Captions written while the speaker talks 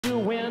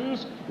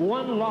wins,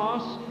 1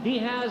 loss. He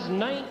has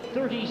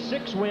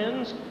 36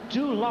 wins,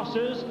 2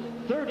 losses,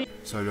 30.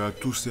 Salut à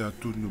tous et à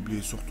toutes,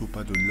 n'oubliez surtout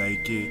pas de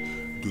liker,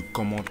 de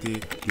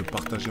commenter, de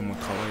partager mon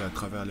travail à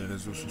travers les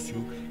réseaux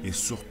sociaux et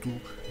surtout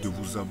de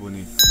vous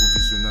abonner. Bon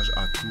visionnage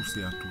à tous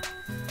et à toutes.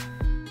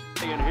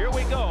 And here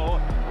we go,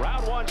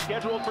 round 1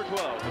 scheduled for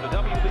 12 for the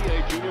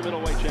WBA Junior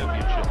Middleweight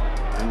Championship.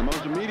 And the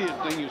most immediate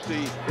thing you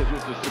see is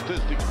with the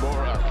statistics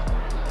for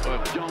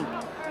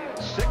Jones.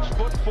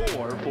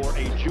 6'4" for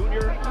a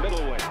junior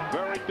middleweight.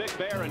 Very big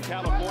bear in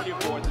California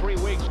for 3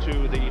 weeks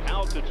to the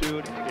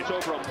altitude. It's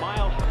over a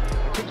mile.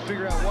 I couldn't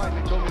figure out why.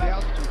 They told me the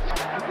altitude.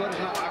 The blood is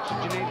not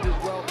oxygenated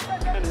as well.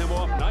 And him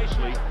off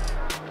nicely.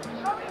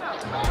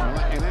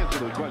 In answer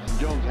to the question,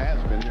 Jones has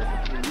been there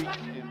for 3 weeks.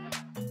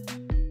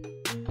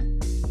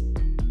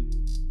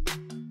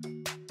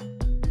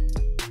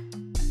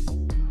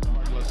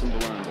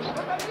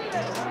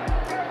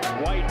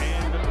 White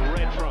and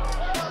red trunks.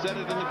 He set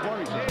it in the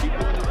corner. He said, keep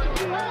doing this to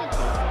get around.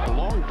 So a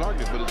long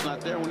target, but it's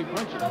not there when he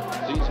punches.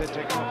 See his head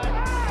taken off.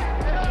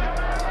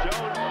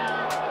 Jones.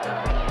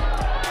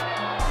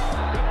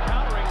 Good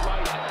countering by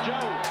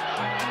Jones.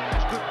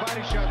 It's a good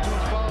body shot to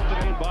his follow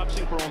today. In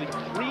boxing for only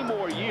 3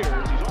 more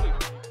years. He's only...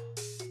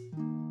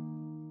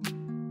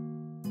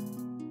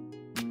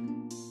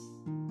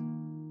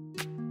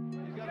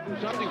 He's got to do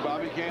something,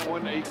 Bobby. He can't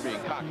win 8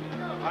 being cocky.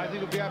 I think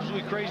it would be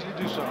absolutely crazy to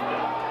do something.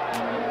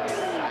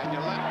 And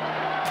you're left.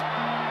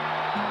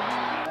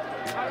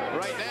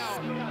 Right now,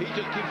 he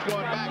just keeps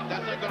going back.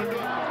 That's not going to do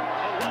it. A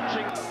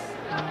lunging.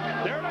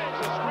 There it is.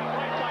 A straight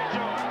right by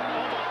Jones.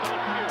 Almost on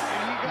cue.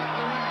 And he got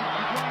the ring.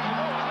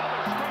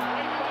 Straight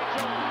right by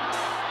Jones.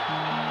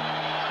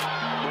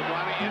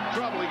 Boudouani in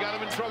trouble. He got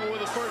him in trouble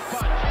with the first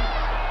punch.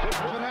 That's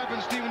what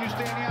happens, Steve, when you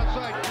stay on the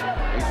outside.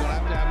 He's going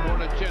to have more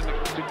than a chin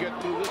to get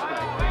through this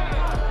guy.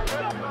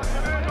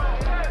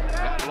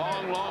 That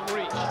long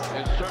reach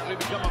has certainly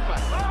become a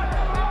fact.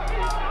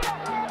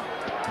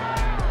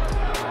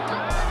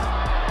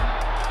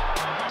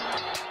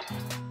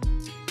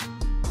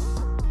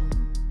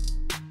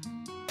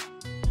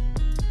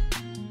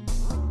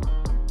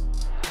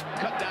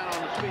 Cut down on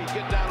the speed.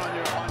 Get down on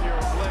your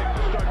leg.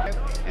 Start.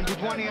 And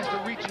Boudouani has to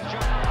reach and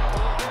jump.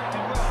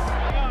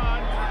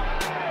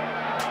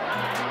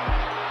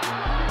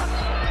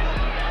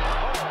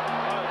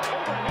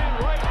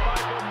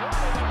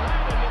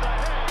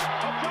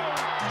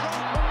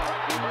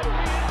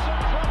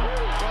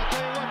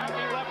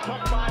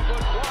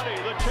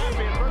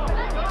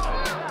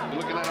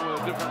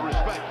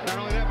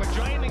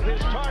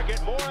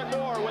 More and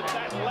more with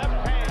that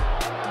left hand.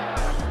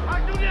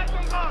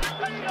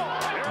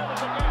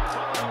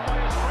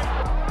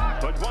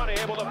 Boudouani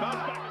able to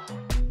bounce back.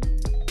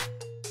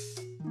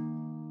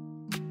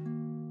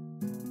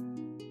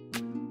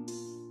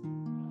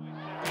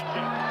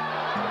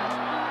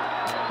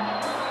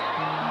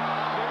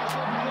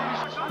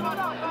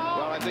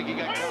 Well, I think he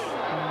got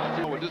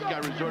caught. Would this guy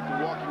resort to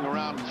walking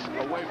around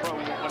away from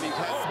him when he's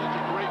had such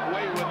a great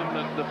way with him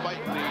to fight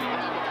in the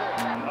round before?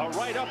 A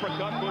right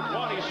uppercut.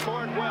 Boudouani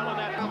scored well in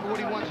that. What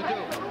he wants to do.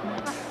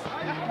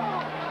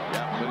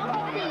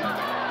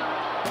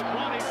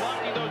 Boudouani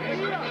blocking those.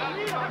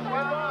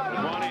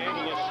 Boudouani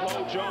able to slow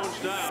Jones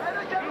down.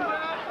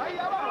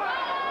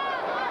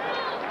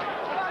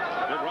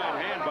 Good right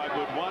hand by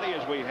Boudouani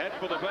as we head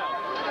for the belt.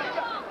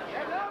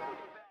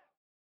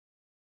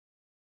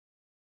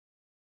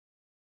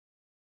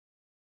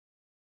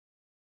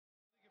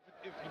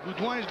 If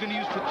Boudouani is going to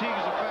use fatigue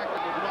as a factor,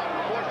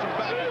 Boudouani force him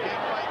back. He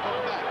can't fight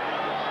going back.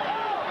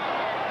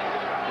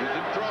 He's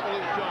in trouble,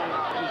 he's Jones.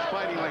 He's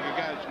fighting like a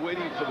guy that's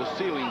waiting for the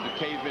ceiling to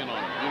cave in on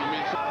him. You know what I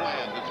mean? It's a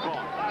plan. It's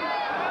gone.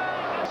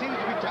 it seems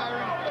to be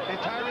tiring and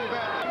tiring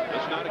badly.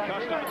 It's not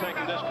accustomed to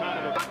taking this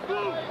kind of a...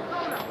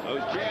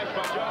 Those jabs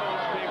by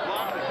Jones being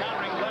blocked. The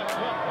countering left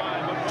hook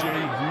by Boudouani.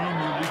 Jay Green,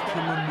 you'll be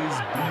killing this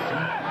beat.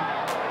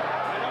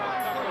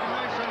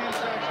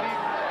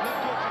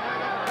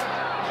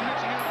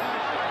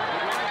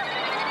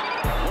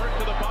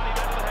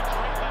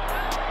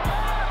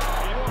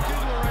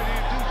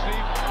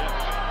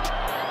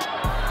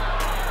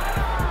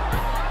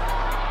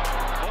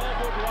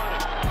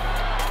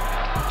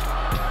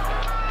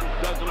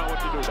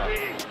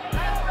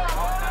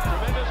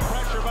 Tremendous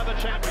pressure by the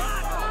champion.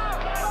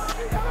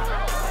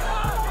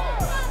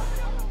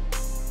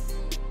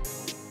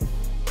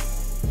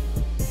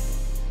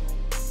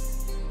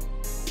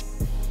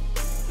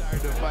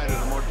 Tired to fight it,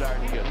 the more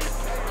tired he gets.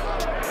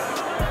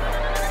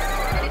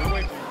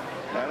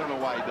 I don't know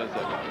why he does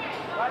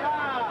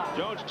that.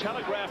 Jones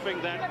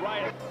telegraphing that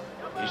right.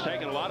 He's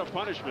taking a lot of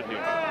punishment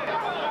here.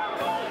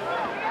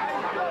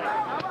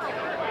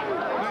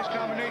 Nice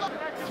combination.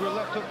 Threw a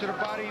left hook to the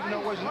body, even though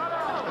it wasn't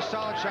a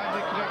solid shot.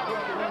 They connect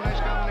well. Real nice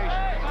combination.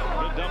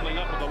 Good doubling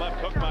up with the left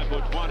hook by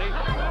Boudouani.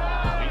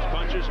 These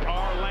punches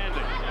are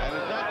landing. And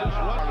it's not just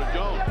one to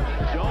Jones.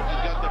 Jones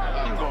has got the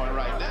thing going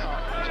right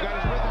now. He's got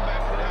his rhythm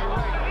back for that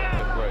right.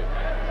 That's great.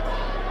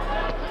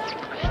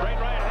 Straight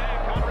right hand,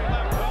 countering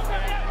left hook,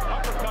 and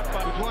uppercut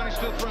by Boudouani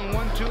still throwing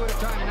 1-2 at a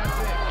time, and that's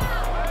it.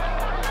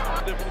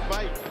 Different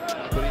fight,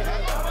 but he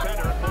has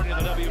better.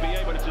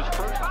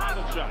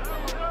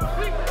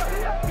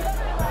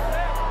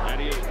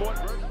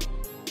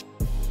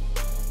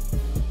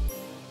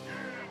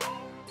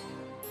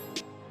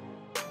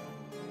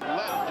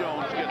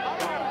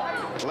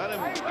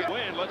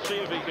 let's see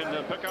if he can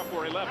pick up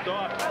where he left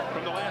off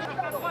from the last.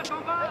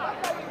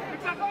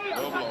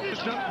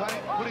 Just not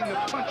putting the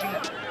punching.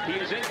 He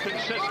is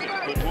inconsistent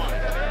with one.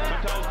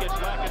 Sometimes gets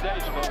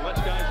lackadaisical.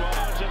 Lets guys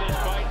off in this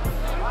fight.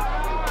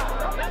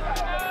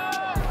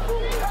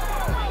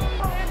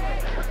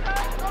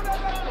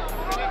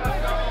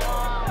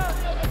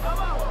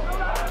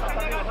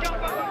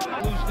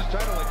 Lose this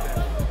title like that.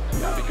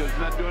 Yeah, because he's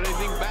not doing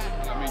anything back.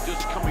 I mean,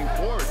 just coming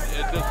forward,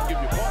 it doesn't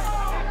give you points.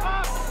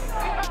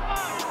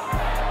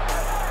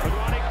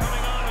 Boudouani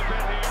coming on a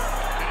bit here,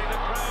 getting the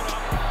crowd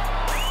up,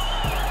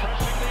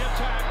 pressing the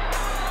attack.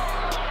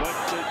 But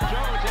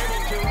Jones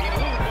able to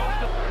elude most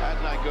of.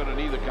 That's not good on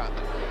either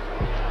continent.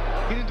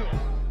 He didn't do it.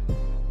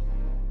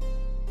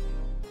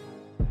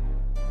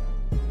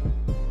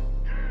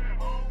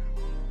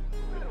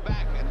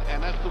 Back, and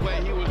that's the way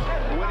he was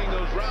winning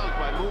those rounds,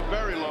 by move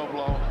very low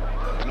blow.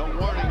 No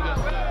warning,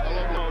 just a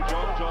low blow.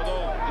 Jones,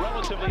 although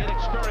relatively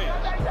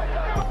inexperienced.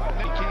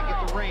 He can't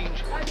get the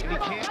range, and he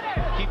can't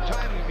keep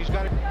timing him. He's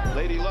got it.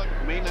 Lady Luck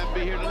may not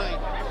be here tonight.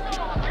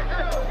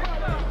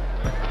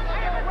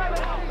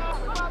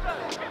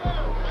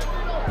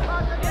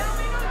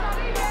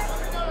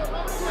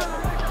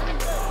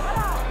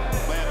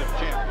 Land of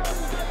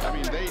champions. I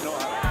mean, they know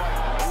how to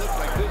fight. And it looks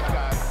like this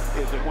guy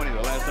is the 20.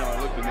 The last time I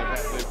looked, and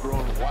they've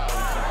grown wild.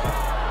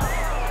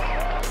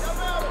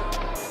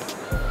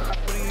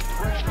 Putting in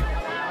pressure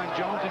on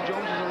Jones, and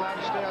Jones is allowed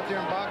to stay out there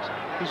and box.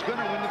 He's going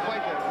to win the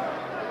fight that way.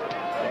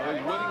 Well,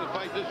 he's winning the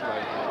fight this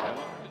way.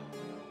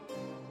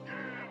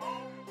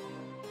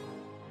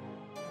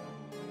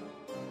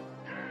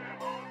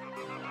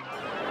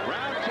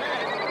 Round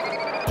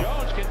 10.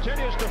 Jones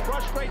continues to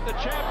frustrate the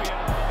champion.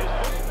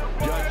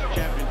 Judge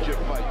championship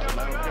fights, and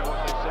I don't care what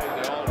they say,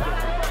 they're all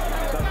different.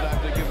 Sometimes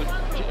they give the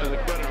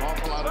credit an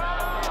awful lot of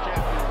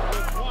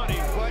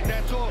champions. But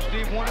that's all,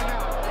 Steve. 1 and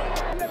out.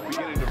 It's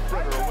beginning to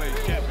fritter away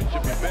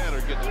championship. You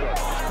better get started.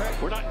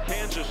 We're not in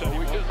Kansas So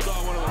we just saw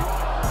one of the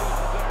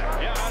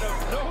Yeah, out of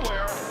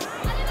nowhere.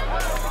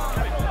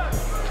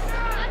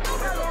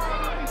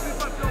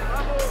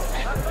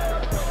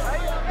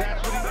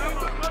 That's what he did.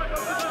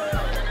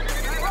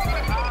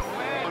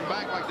 going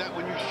back like that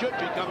when you should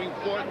be coming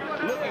forth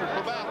looking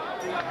for battle.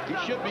 He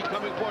should be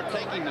coming forth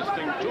taking this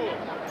thing to him.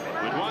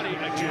 Boudouani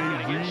again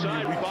getting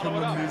inside, follow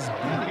it up.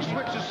 He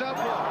switched to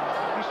southpaw.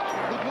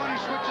 Boudouani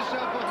switched to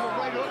southpaw to a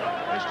right hook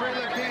and straight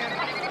left hand.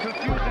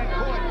 Confused and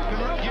caught.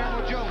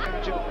 Guillermo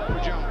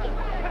Jones.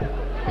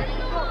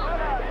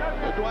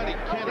 Boudouani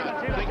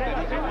cannot think that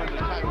he can win this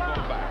title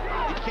going back.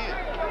 He can't.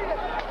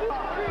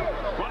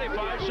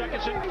 25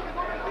 seconds in.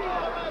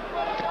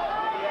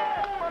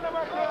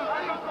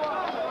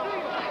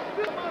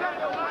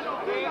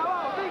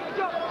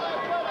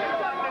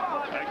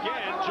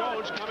 Again,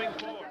 Jones coming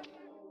forward.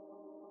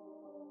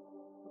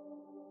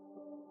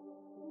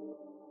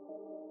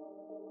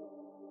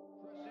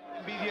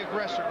 Be the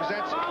aggressor, because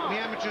that's the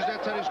amateurs,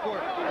 that's how they score.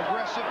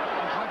 Aggressive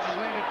and punches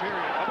landed, period.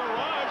 A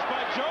barrage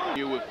by Jones.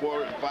 You with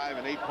 4 and 5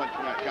 and 8 punch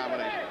from that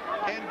combination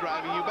and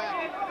driving you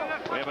back.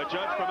 We have a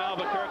judge from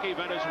Albuquerque,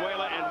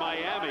 Venezuela, and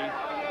Miami.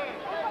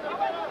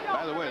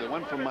 By the way, the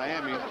one from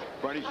Miami,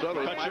 Bernie Soto,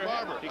 is my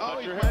barber. Oh,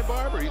 he's my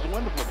barber. He's a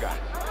wonderful guy.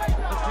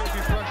 Appears to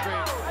be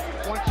frustrated.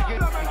 Once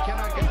again, he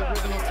cannot get the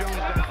rhythm of Jones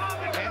down.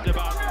 And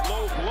about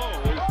low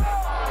blows.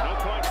 No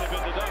points have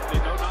been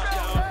deducted. No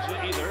knockdowns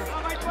either.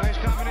 Nice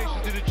combination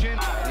to the chin.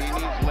 He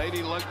needs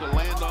Lady Luck to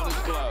land on his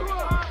glove.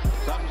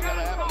 Something's got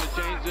to happen to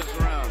change this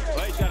around.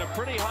 Well, he's got a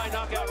pretty high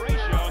knockout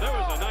ratio. There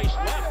was a nice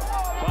left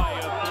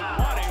by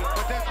Boudouani.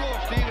 But that's all,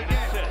 Steve.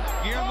 Again,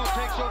 Guillermo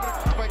takes over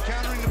by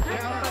countering the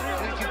counter and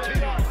then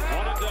continuing.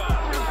 One and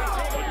done.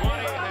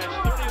 Boudouani has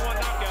 31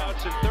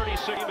 knockouts and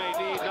 36. He may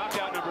need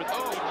knockout number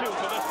 32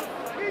 for this one.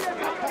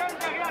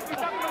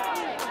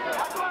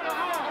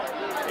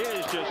 It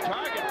is just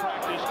target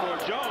practice for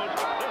Jones.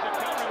 There's a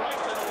counter right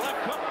to the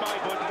left hook by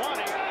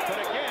Boudouani. But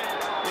again,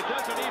 it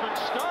doesn't even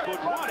start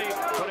Boudouani.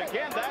 But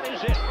again, that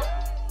is it.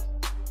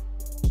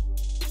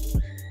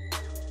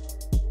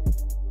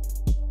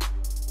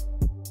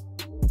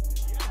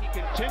 He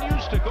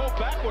continues to go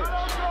backwards.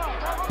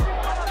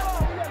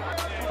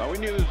 We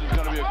knew this was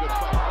going to be a good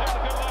fight. There's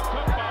a good left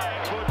hook by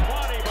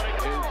Boudouani, but it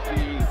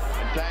Is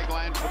the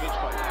tagline for this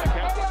fight.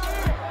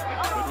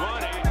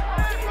 Boudouani,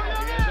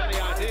 if he has any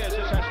ideas,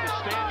 just has to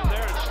stand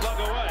there and slug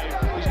away.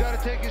 He's got to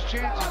take his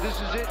chances. This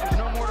is it.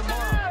 There's no more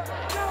tomorrow.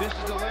 This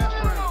is the last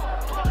round.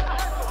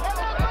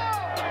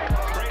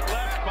 Straight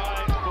left by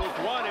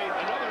Boudouani,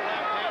 another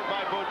left hand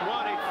by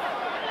Boudouani.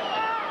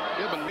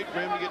 Yeah, but wait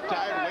for him to get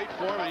tired, wait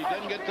for him, and he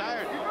doesn't get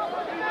tired.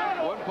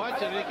 One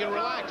punch and he can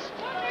relax.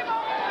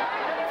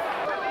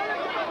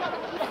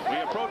 We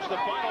approach the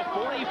final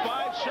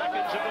 45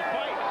 seconds of the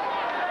fight.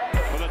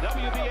 For the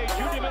WBA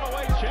Junior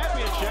Middleweight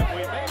Championship,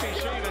 we may be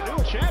seeing a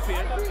new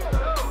champion.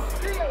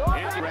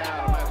 Ran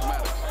out of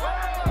mathematics.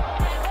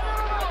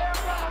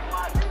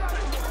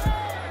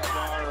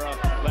 Our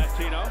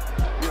Latino.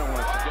 You don't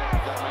want to suggest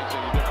that makes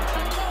any difference to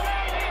you.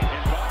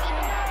 In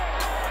boxing.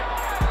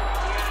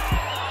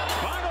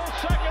 Final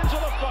seconds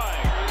of the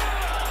fight.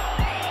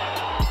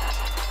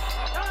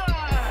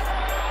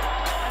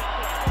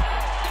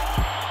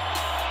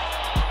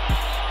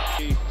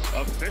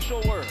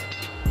 official word.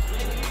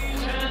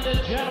 Ladies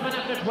and gentlemen,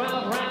 after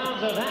 12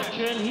 rounds of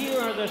action, here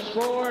are the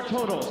score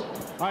totals.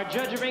 Our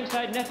judge at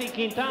ringside, Nefi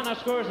Quintana,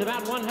 scores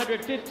about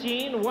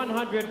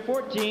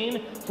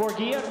 115-114 for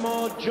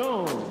Guillermo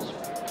Jones.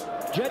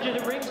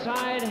 Judges at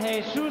ringside,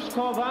 Jesus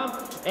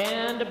Cova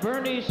and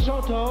Bernie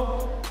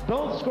Soto,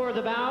 both scored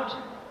about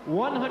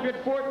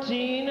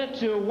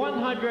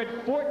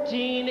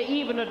 114-114,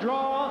 even a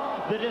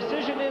draw. The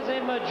decision is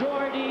a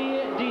majority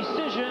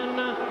decision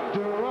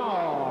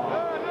draw.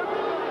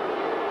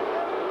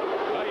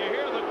 Now you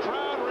hear the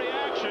crowd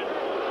reaction.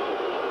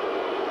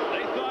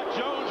 They thought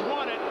Jones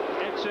won it.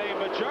 It's a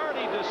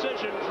majority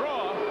decision draw.